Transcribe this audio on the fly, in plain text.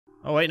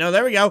Oh, wait, no,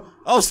 there we go.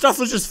 Oh, stuff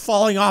was just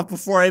falling off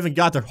before I even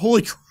got there.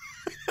 Holy crap.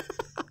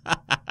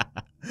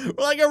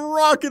 We're like a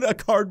rocket, a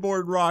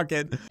cardboard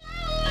rocket.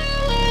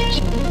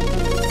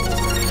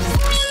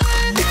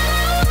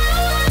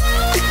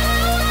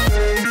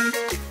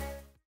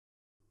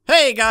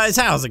 Hey guys,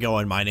 how's it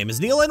going? My name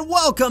is Neil and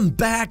welcome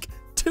back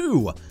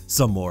to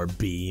some more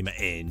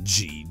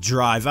BEAMNG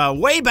Drive.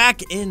 Way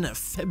back in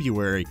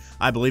February,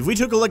 I believe, we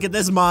took a look at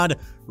this mod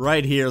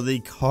right here,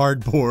 the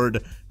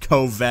Carboard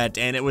Covette,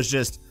 and it was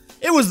just,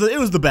 it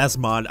was the best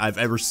mod I've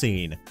ever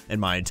seen in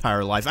my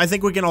entire life. I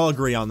think we can all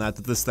agree on that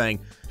this thing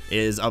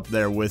is up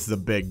there with the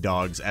big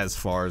dogs as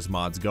far as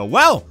mods go.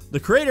 Well, the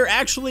creator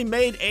actually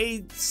made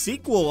a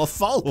sequel, a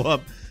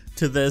follow-up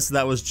to this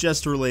that was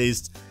just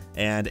released,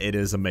 and it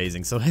is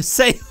amazing. So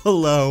say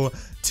hello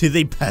to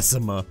the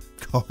Pessima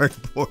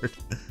Cardboard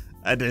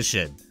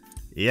Edition.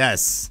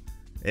 Yes,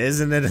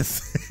 isn't it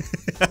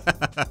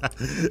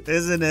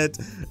isn't it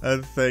a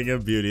thing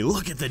of beauty?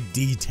 Look at the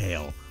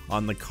detail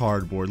on the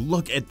cardboard.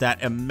 Look at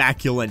that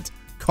immaculate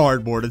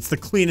cardboard. It's the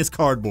cleanest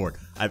cardboard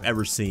I've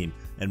ever seen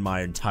in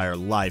my entire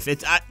life.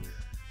 It's I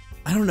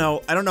don't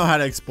know how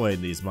to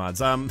explain these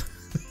mods.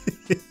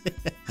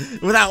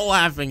 Without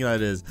laughing,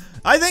 that is.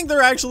 I think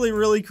they're actually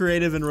really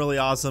creative and really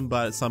awesome,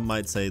 but some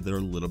might say they're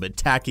a little bit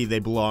tacky. They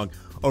belong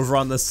over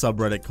on the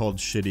subreddit called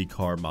Shitty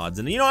Car Mods.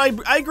 And you know,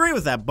 I agree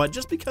with that, but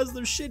just because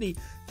they're shitty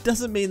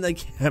doesn't mean they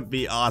can't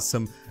be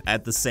awesome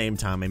at the same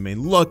time. I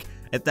mean, look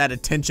at that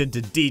attention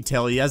to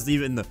detail. He has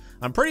even the,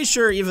 I'm pretty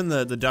sure even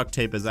the duct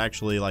tape is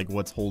actually like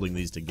what's holding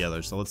these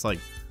together. So let's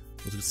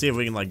see if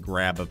we can like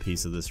grab a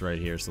piece of this right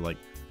here. So like,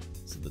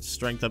 so the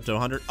strength up to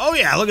 100. Oh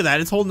yeah, look at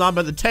that. It's holding on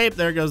by the tape.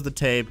 There goes the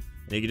tape.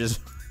 And you can just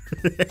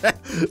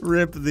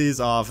rip these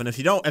off. And if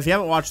you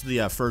haven't watched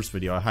the first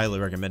video, I highly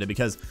recommend it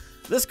because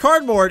this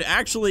cardboard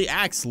actually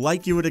acts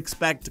like you would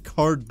expect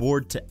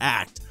cardboard to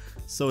act.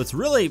 So it's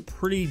really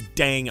pretty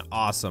dang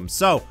awesome.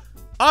 So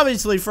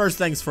obviously, first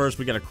things first,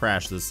 we gotta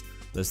crash this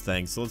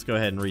thing. So let's go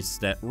ahead and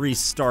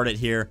restart it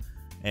here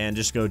and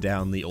just go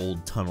down the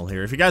old tunnel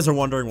here. If you guys are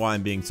wondering why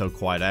I'm being so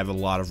quiet, I have a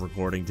lot of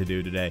recording to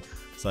do today,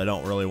 so I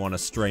don't really want to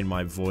strain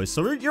my voice.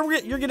 So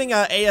you're getting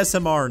a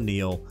ASMR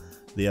Neil,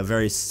 the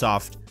very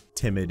soft,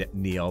 timid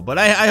Neil. But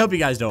I hope you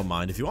guys don't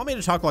mind. If you want me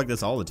to talk like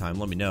this all the time,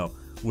 let me know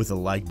with a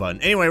like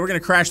button. Anyway, we're gonna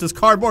crash this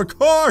cardboard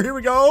car. Here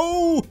we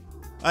go.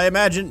 I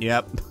imagine,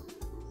 yep,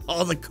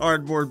 all the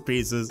cardboard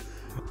pieces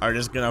are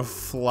just gonna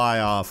fly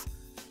off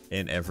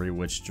in every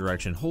which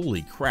direction.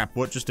 Holy crap,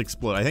 what just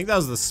exploded? I think that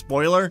was the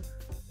spoiler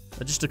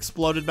that just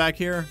exploded back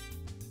here.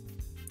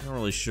 Not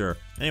really sure.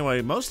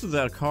 Anyway, most of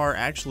the car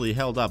actually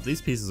held up.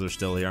 These pieces are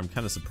still here. I'm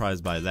kind of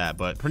surprised by that,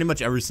 but pretty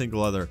much every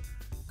single other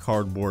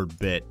cardboard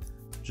bit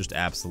just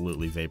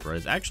absolutely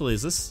vaporized. Actually,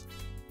 is this...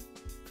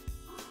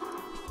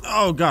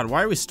 Oh god,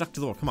 why are we stuck to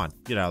the wall? Come on,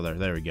 get out of there.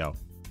 There we go.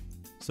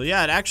 So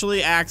yeah, it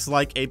actually acts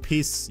like a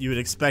piece you would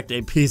expect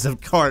a piece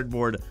of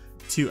cardboard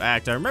to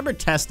act. I remember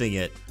testing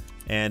it,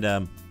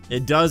 and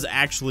it does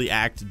actually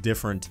act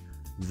different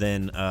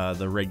than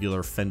the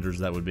regular fenders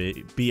that would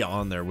be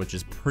on there, which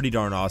is pretty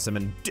darn awesome.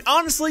 And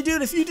honestly,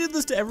 dude, if you did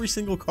this to every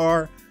single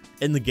car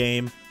in the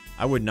game,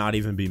 I would not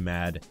even be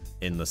mad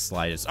in the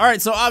slightest. All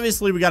right, so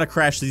obviously we got to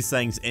crash these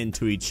things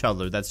into each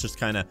other. That's just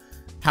kind of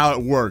how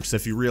it works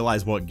if you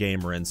realize what game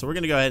we're in. So we're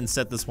gonna go ahead and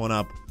set this one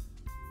up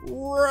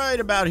right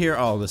about here.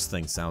 Oh, this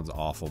thing sounds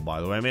awful,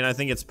 by the way. I mean, I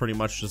think it's pretty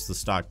much just the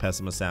stock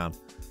Pessima sound,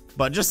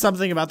 but just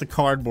something about the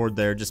cardboard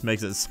there just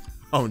makes it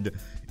sound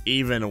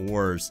even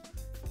worse,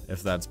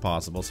 if that's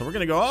possible. So we're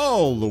gonna go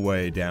all the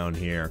way down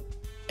here,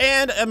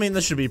 and I mean,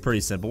 this should be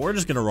pretty simple. We're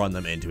just gonna run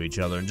them into each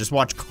other and just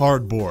watch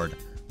cardboard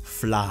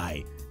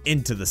fly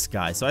into the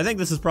sky. So I think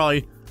this is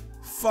probably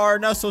far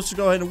enough, so let's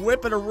go ahead and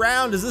whip it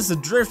around. Is this a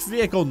drift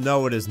vehicle?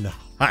 No, it is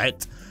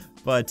not,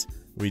 but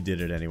we did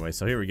it anyway.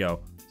 So here we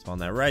go. So on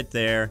that right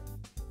there,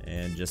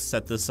 and just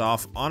set this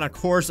off on a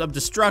course of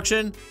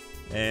destruction.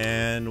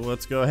 And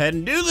let's go ahead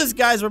and do this,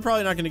 guys. We're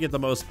probably not going to get the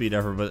most speed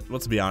ever, but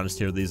let's be honest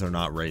here. These are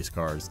not race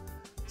cars.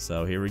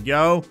 So here we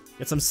go.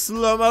 Get some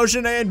slow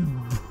motion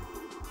and...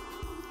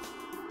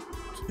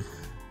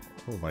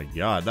 Oh my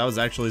god, that was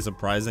actually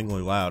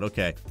surprisingly loud.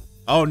 Okay.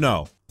 Oh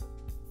no.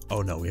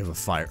 Oh no, we have a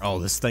fire. Oh,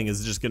 this thing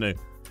is just gonna...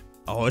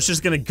 Oh, it's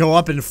just gonna go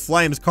up in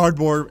flames.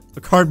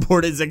 The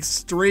cardboard is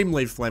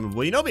extremely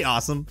flammable. You know, it'd be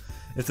awesome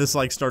if this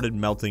like started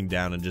melting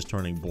down and just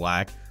turning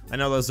black. I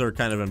know those are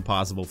kind of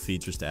impossible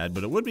features to add,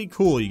 but it would be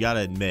cool, you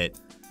gotta admit.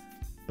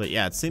 But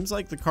yeah, it seems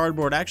like the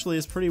cardboard actually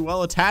is pretty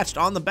well attached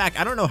on the back.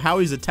 I don't know how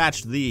he's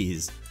attached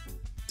these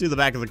to the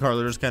back of the car.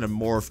 They're just kind of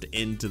morphed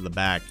into the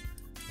back.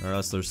 Or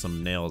else there's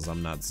some nails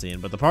I'm not seeing.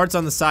 But the parts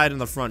on the side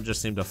and the front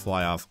just seem to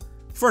fly off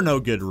for no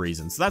good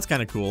reason. So that's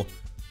kind of cool.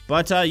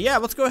 But yeah,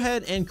 let's go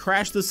ahead and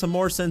crash this some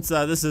more since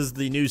this is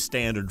the new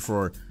standard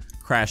for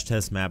crash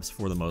test maps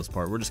for the most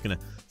part. We're just going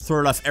to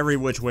throw it off every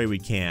which way we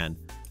can.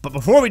 But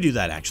before we do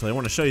that, actually, I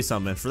want to show you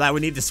something. And for that,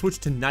 we need to switch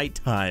to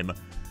nighttime,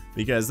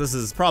 because this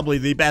is probably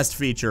the best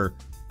feature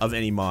of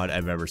any mod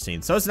I've ever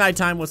seen. So it's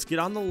nighttime. Let's get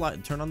on the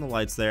light, turn on the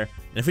lights there.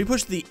 And if we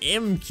push the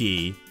M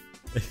key,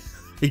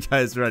 you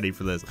guys ready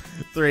for this?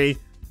 3,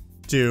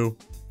 2,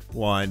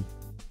 1.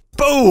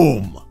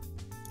 Boom!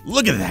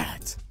 Look at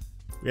that.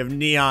 We have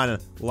neon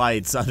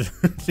lights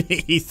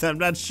underneath. I'm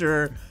not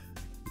sure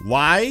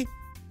why.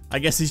 I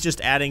guess he's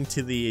just adding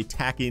to the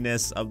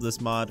tackiness of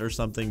this mod or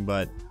something,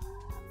 but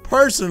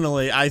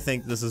personally, I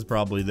think this is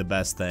probably the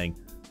best thing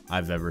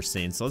I've ever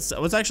seen. So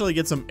let's actually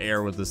get some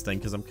air with this thing,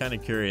 because I'm kind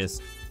of curious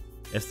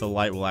if the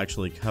light will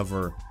actually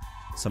cover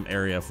some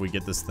area if we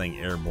get this thing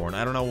airborne.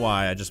 I don't know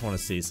why, I just want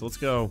to see. So let's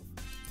go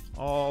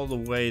all the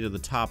way to the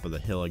top of the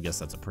hill. I guess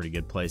that's a pretty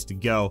good place to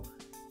go.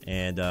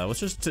 And let's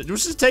just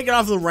take it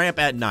off the ramp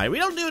at night. We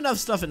don't do enough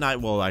stuff at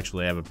night. Well,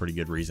 actually, I have a pretty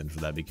good reason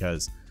for that,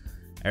 because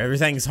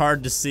everything's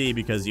hard to see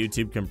because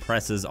YouTube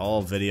compresses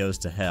all videos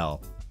to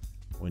hell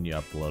when you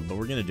upload. But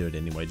we're gonna do it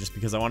anyway, just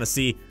because I want to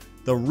see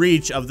the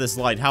reach of this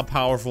light, how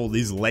powerful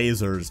these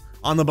lasers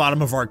on the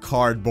bottom of our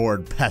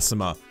cardboard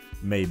Pessima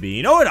may be.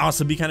 You know what would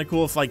also be kind of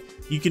cool if, like,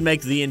 you can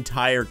make the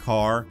entire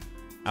car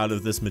out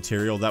of this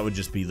material. That would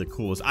just be the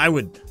coolest. I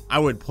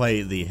would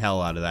play the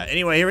hell out of that.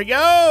 Anyway, here we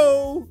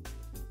go.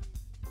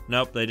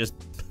 Nope, they just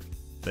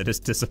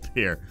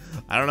disappear.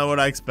 I don't know what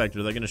I expected.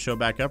 Are they gonna show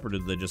back up, or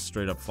did they just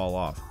straight up fall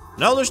off?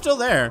 No, they're still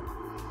there.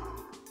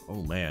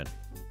 Oh man.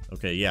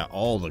 Okay, yeah,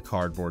 all the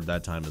cardboard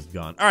that time is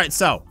gone. All right,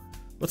 so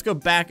let's go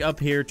back up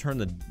here, turn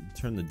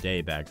the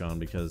day back on,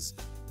 because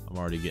I'm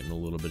already getting a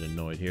little bit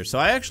annoyed here. So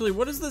I actually,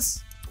 what is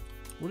this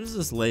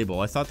label?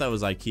 I thought that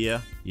was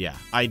IKEA. Yeah,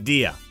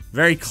 idea.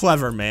 Very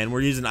clever, man.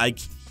 We're using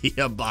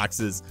IKEA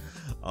boxes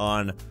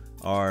on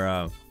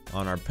our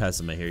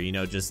Pessima here. You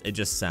know, it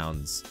just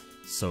sounds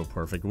so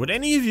perfect. Would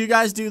any of you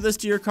guys do this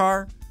to your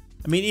car?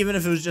 I mean, even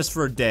if it was just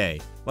for a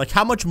day. Like,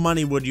 how much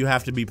money would you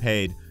have to be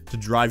paid to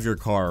drive your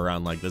car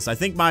around like this? I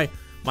think my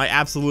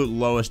absolute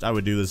lowest I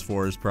would do this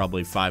for is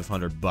probably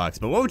 $500 bucks.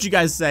 But what would you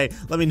guys say?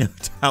 Let me know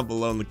down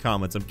below in the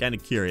comments. I'm kind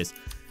of curious.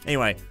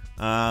 Anyway,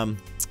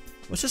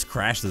 let's just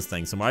crash this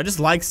thing somewhere. I just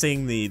like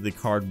seeing the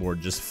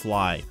cardboard just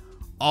fly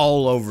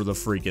all over the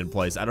freaking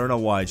place. I don't know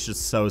why. It's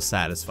just so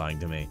satisfying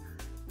to me.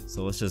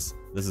 So let's just,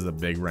 this is a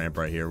big ramp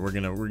right here. We're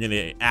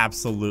gonna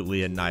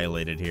absolutely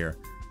annihilate it here.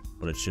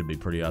 But it should be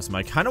pretty awesome.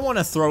 I kind of want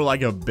to throw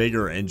like a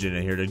bigger engine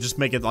in here to just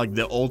make it like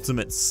the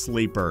ultimate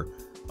sleeper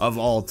of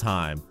all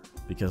time,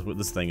 because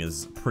this thing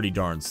is pretty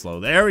darn slow.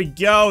 There we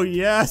go.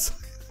 Yes.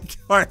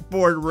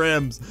 Cardboard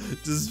rims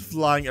just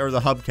flying, or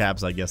the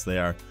hubcaps, I guess they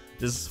are,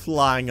 just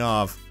flying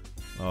off.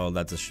 Oh,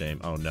 that's a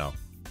shame. Oh no.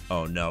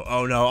 Oh no.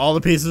 Oh no. All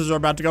the pieces are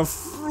about to go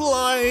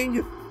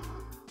flying.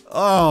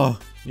 Oh,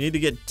 you need to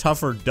get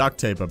tougher duct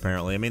tape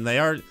apparently. I mean,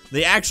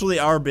 they actually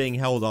are being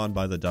held on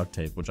by the duct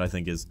tape, which I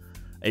think is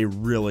a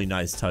really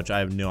nice touch. I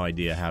have no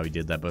idea how he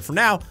did that, but for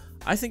now,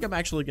 I think I'm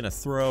actually gonna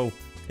throw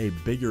a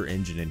bigger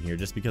engine in here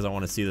just because I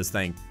want to see this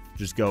thing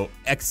just go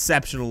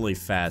exceptionally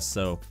fast.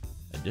 So,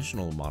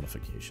 additional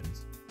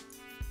modifications.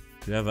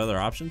 Do we have other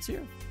options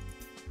here?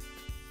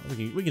 Oh,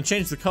 we can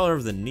change the color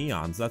of the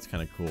neons. That's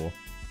kind of cool.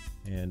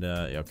 And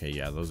okay,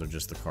 yeah, those are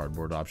just the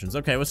cardboard options.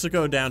 Okay, let's just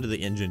go down to the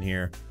engine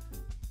here.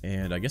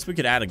 And I guess we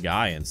could add a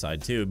guy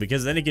inside too,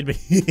 because then it could be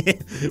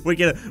we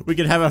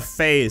could have a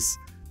face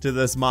to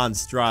this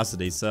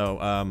monstrosity. So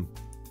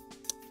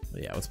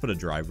yeah, let's put a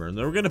driver in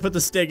there. We're gonna put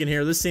the Stig in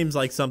here. This seems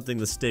like something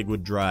the Stig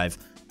would drive,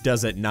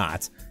 does it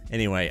not?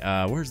 Anyway,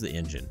 where's the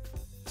engine?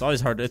 It's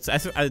always hard. It's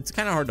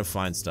kind of hard to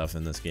find stuff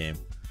in this game.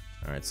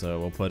 All right, so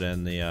we'll put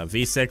in the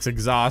V6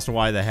 exhaust.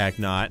 Why the heck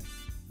not?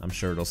 I'm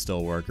sure it'll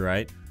still work,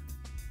 right?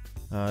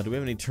 Do we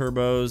have any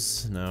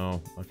turbos?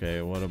 No.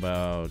 Okay, what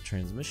about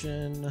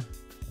transmission?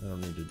 I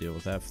don't need to deal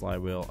with that.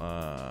 Flywheel.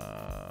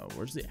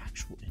 Where's the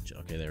actual engine?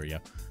 Okay, there we go.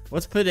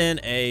 Let's put in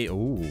a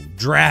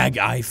drag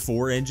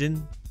i4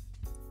 engine.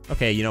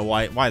 Okay, you know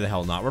why the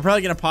hell not? We're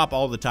probably gonna pop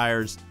all the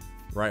tires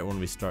right when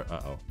we start.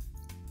 Uh-oh.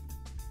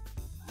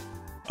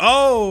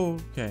 Oh,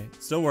 okay.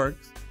 It still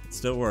works. It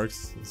still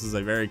works. This is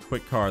a very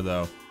quick car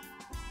though.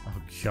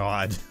 Oh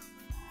god.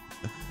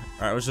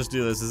 Alright, let's just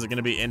do this. Is it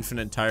gonna be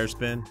infinite tire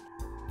spin?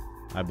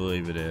 I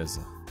believe it is.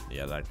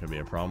 Yeah, that could be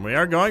a problem. We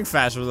are going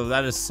faster though.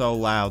 That is so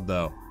loud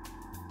though.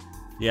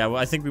 Yeah,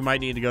 well, I think we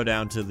might need to go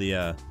down to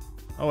the,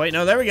 oh, wait,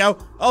 no, there we go.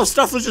 Oh,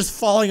 stuff was just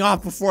falling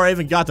off before I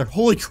even got there.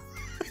 Holy crap.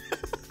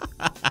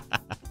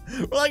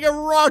 We're like a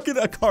rocket,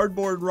 a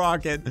cardboard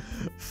rocket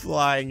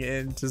flying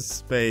into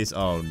space.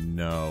 Oh,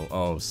 no.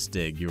 Oh,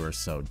 Stig, you are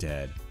so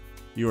dead.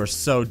 You are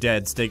so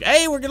dead, Stig.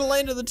 Hey, we're going to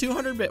land to the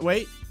 200 bit.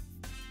 Wait.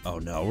 Oh,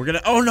 no. We're going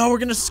to, oh, no, we're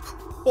going to,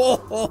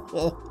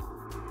 oh.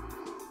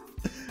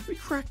 We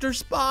cracked our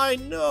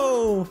spine.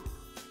 No.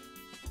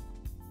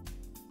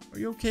 Are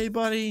you okay,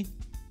 buddy?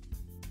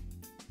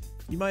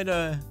 You might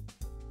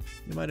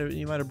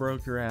have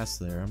broke your ass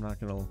there. I'm not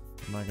gonna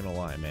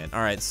lie, man. All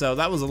right, so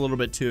that was a little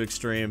bit too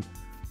extreme.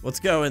 Let's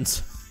go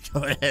and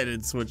go ahead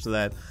and switch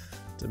that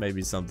to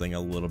maybe something a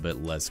little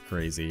bit less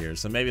crazy here.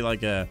 So maybe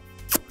like a,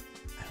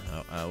 I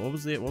don't know.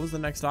 What was the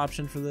next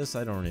option for this?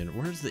 I don't even.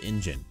 Where's the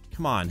engine?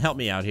 Come on, help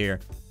me out here.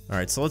 All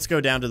right, so let's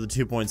go down to the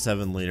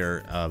 2.7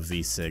 liter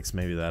V6.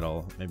 Maybe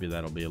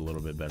that'll be a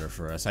little bit better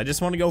for us. I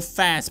just want to go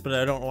fast, but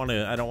I don't want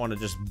to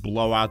just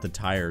blow out the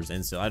tires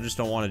instantly. I just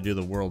don't want to do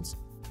the world's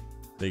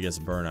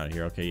biggest burnout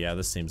here. Okay, yeah,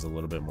 this seems a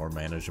little bit more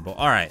manageable.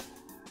 All right.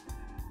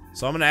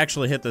 So I'm going to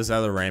actually hit this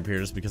other ramp here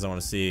just because I want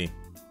to see.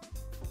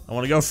 I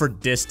want to go for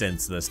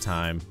distance this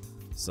time.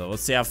 So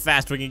let's see how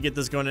fast we can get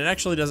this going. It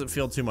actually doesn't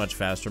feel too much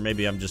faster.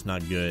 Maybe I'm just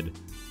not good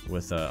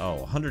with, oh,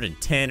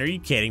 110. Are you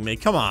kidding me?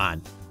 Come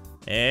on.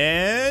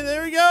 And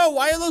there we go.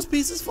 Why are those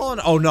pieces falling?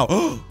 Oh, no.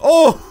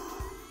 Oh!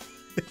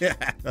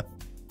 Yeah.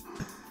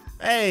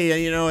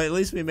 Hey, you know, at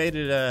least we made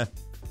it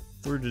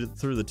through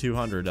the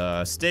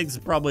 200. Stig's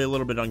probably a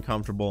little bit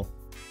uncomfortable,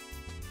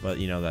 but,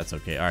 you know, that's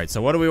okay. All right,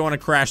 so what do we want to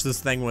crash this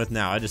thing with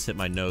now? I just hit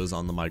my nose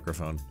on the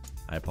microphone.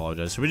 I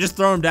apologize. Should we just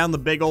throw him down the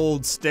big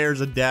old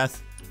stairs of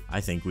death? I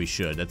think we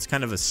should. That's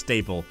kind of a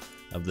staple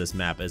of this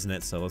map, isn't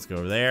it? So let's go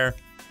over there.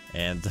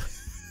 And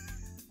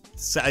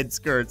side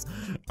skirts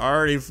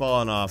already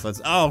falling off.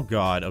 Let's, oh,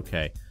 God.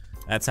 Okay.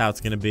 That's how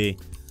it's going to be.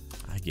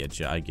 I get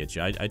you. I get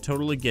you. I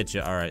totally get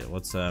you. All right,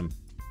 let's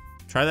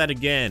try that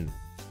again.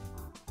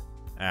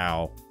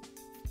 Ow.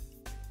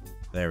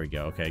 There we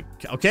go. Okay.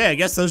 Okay, I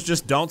guess those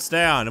just don't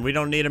stay on, and we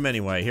don't need them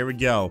anyway. Here we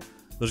go.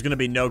 There's going to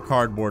be no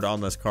cardboard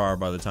on this car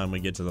by the time we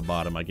get to the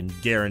bottom. I can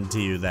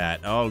guarantee you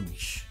that. Oh,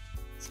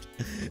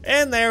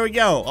 and there we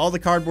go. All the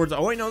cardboards.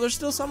 Oh, wait, no, there's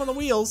still some on the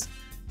wheels.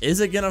 Is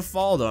it going to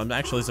fall, though? I'm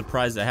actually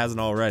surprised it hasn't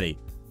already.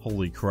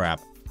 Holy crap.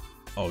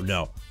 Oh,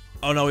 no.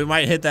 Oh, no, we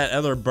might hit that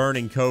other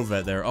burning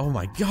Corvette there. Oh,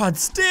 my God,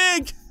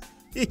 Stig!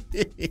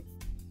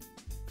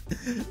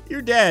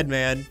 You're dead,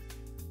 man.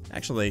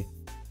 Actually,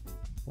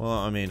 well,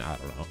 I mean, I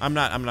don't know. I'm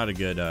not a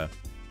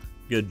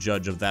good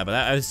judge of that,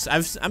 but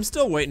I'm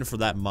still waiting for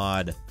that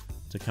mod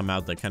to come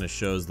out that kind of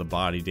shows the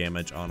body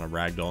damage on a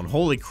ragdoll. And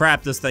holy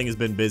crap, this thing has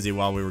been busy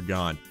while we were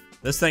gone.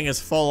 This thing is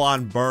full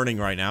on burning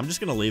right now. I'm just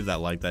gonna leave that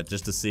like that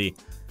just to see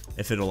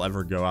if it'll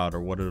ever go out or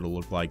what it'll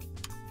look like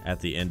at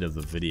the end of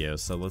the video.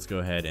 So let's go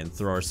ahead and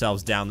throw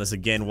ourselves down this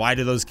again. Why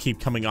do those keep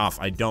coming off?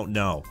 I don't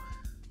know,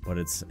 but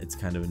it's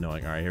kind of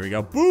annoying. All right, here we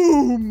go.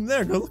 Boom!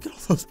 There we go. Look at all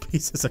those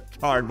pieces of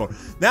cardboard.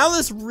 Now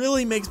this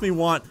really makes me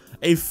want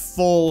a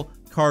full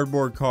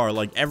cardboard car.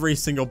 Like every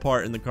single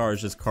part in the car is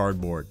just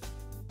cardboard.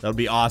 That would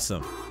be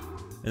awesome.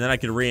 And then I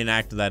could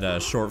reenact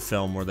that short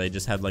film where they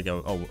just had like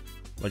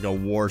a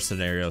war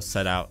scenario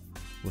set out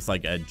with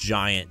like a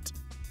giant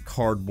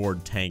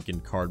cardboard tank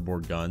and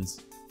cardboard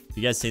guns.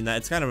 You guys seen that?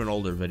 It's kind of an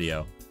older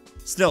video.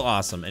 Still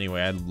awesome.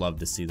 Anyway, I'd love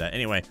to see that.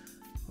 Anyway,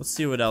 let's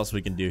see what else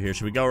we can do here.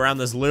 Should we go around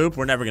this loop?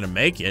 We're never gonna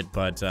make it,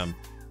 but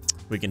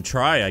we can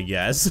try, I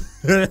guess.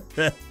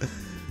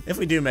 If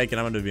we do make it,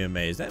 I'm gonna be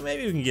amazed.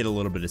 Maybe we can get a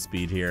little bit of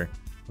speed here.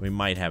 We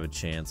might have a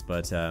chance,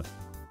 but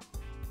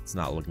it's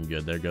not looking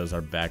good. There goes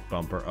our back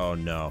bumper. Oh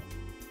no.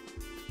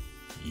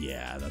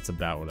 Yeah, that's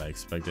about what I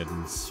expected.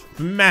 And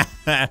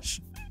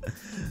smash!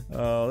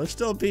 Oh, there's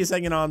still a piece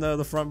hanging on though.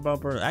 The front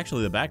bumper,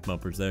 actually the back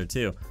bumper's there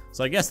too.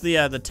 So I guess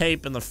the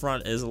tape in the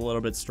front is a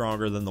little bit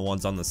stronger than the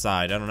ones on the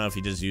side. I don't know if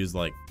you just use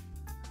like,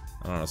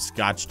 I don't know,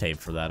 Scotch tape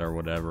for that or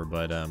whatever,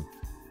 but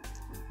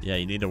yeah,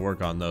 you need to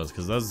work on those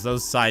because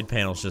those side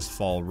panels just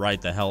fall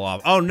right the hell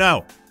off. Oh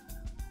no!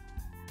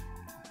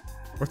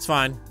 It's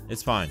fine.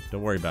 It's fine.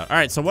 Don't worry about it. All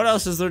right, so what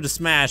else is there to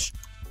smash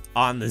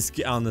on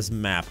this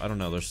map? I don't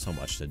know. There's so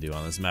much to do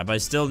on this map. I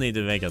still need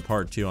to make a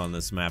part 2 on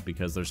this map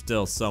because there's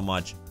still so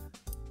much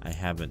I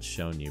haven't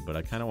shown you. But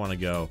I kind of want to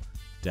go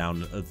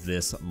down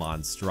this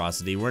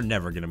monstrosity. We're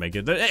never going to make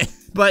it.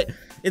 But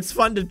it's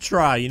fun to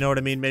try. You know what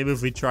I mean? Maybe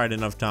if we tried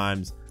enough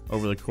times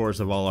over the course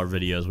of all our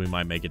videos, we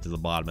might make it to the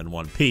bottom in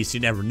one piece. You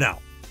never know.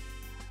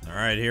 All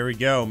right, here we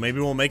go. Maybe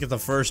we'll make it the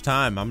first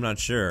time. I'm not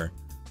sure.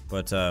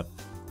 But,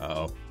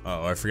 uh-oh.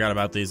 Oh, I forgot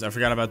about these. I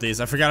forgot about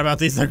these. I forgot about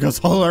these. There goes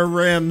all our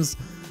rims.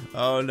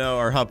 Oh, no.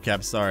 Our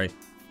hubcaps. Sorry.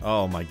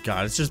 Oh, my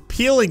God. It's just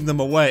peeling them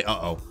away.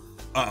 Uh-oh.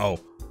 Uh-oh.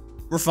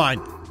 We're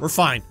fine. We're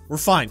fine. We're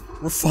fine.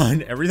 We're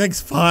fine.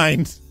 Everything's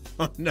fine.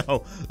 Oh,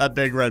 no. That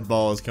big red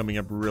ball is coming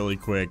up really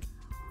quick.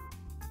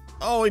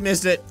 Oh, we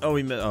missed it. Oh,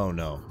 we missed. Oh,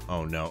 no.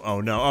 Oh, no.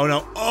 Oh, no. Oh,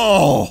 no.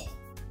 Oh!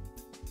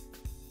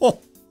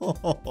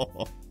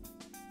 Oh!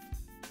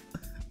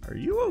 Are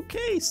you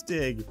okay,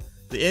 Stig?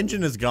 The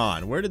engine is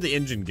gone. Where did the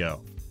engine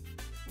go?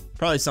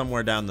 Probably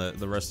somewhere down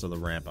the rest of the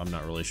ramp. I'm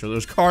not really sure.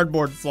 There's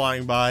cardboard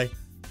flying by.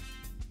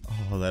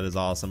 Oh, that is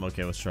awesome.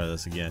 Okay, let's try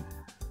this again.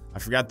 I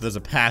forgot there's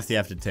a path you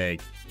have to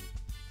take.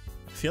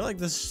 I feel like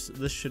this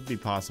should be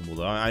possible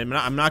though. I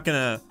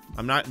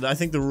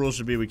think the rule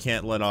should be we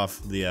can't let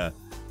off the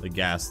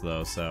gas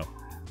though. So,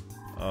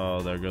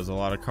 oh, there goes a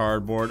lot of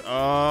cardboard.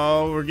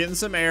 Oh, we're getting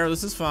some air.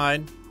 This is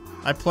fine.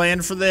 I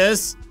planned for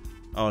this.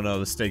 Oh no,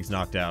 the Stig's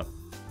knocked out.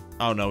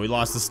 Oh no, we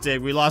lost the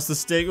Stig. We lost the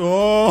Stig.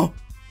 Oh,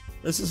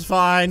 this is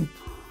fine.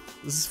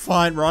 This is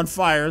fine. We're on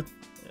fire.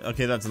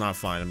 Okay, that's not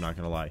fine. I'm not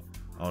gonna lie.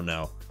 Oh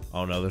no.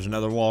 Oh no, there's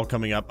another wall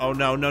coming up. Oh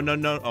no, no, no,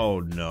 no. Oh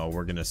no,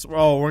 we're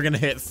gonna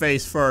hit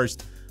face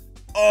first.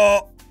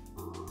 Oh.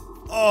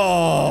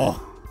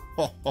 Oh.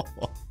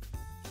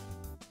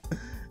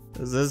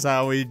 Is this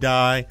how we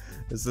die?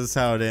 Is this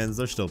how it ends?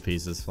 There's still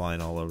pieces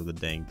flying all over the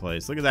dang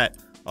place. Look at that.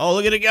 Oh,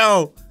 look at it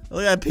go.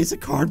 Look at that piece of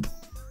cardboard.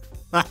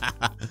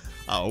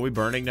 Oh, are we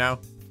burning now?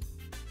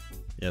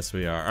 Yes,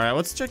 we are. All right,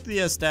 let's check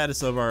the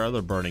status of our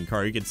other burning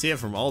car. You can see it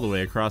from all the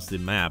way across the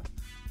map,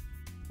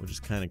 which is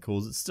kind of cool.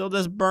 Is it still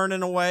just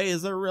burning away?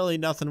 Is there really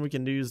nothing we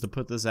can use to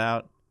put this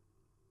out?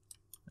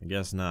 I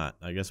guess not.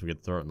 I guess we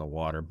could throw it in the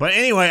water. But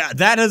anyway,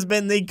 that has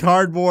been the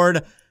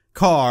Cardboard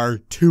Car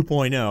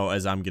 2.0,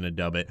 as I'm going to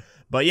dub it.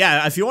 But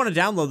yeah, if you want to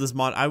download this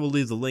mod, I will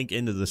leave the link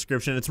in the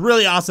description. It's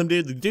really awesome,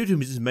 dude. The dude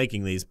who's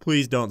making these,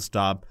 please don't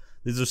stop.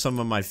 These are some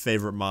of my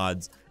favorite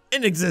mods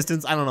in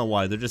existence. I don't know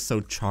why. They're just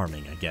so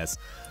charming, I guess.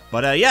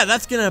 But yeah,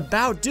 that's going to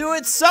about do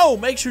it. So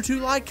make sure to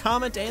like,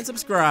 comment, and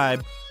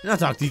subscribe. And I'll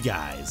talk to you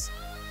guys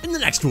in the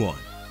next one.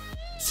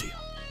 See ya.